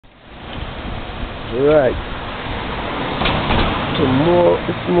Right. So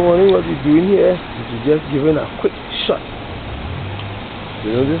this morning what we're doing here is we're just giving a quick shot.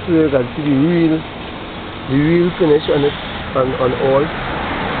 You know, this way you can see the real finish on it, on all.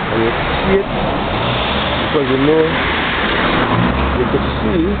 And you see it because you know you can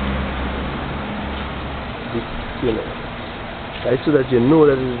see this, you know, right, so that you know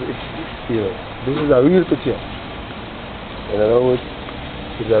that it's you know, this is a real picture. In other words,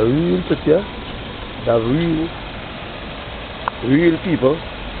 it's a real picture. The real people.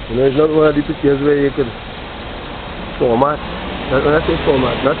 You know, it's not one of the pictures where you could format. When I say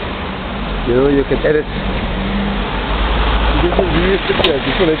format, not, you know, you can edit. This is real pictures.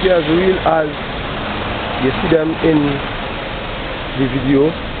 The quality as real as you see them in the video.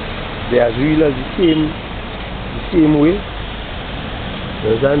 They are as real as the same way.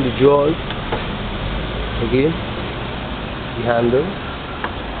 You understand the jaws, again, the handle,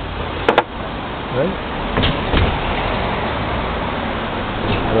 right?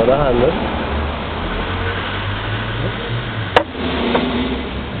 Another handle.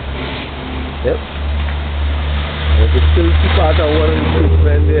 Yep. You can still see part of one of the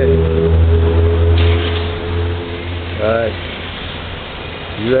equipment there. Alright.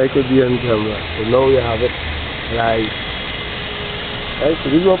 You like it be on camera. So now we have it live. Right, so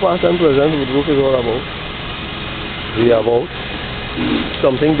this is what past and present woodwork is all about. We are about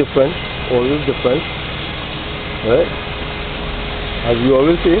something different, always different. Right? As we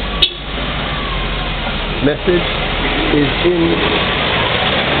always say, message is in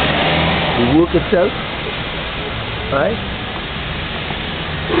the work itself. Right?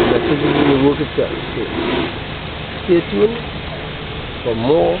 The message is in the work itself. So stay tuned for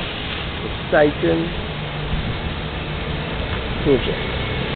more exciting projects.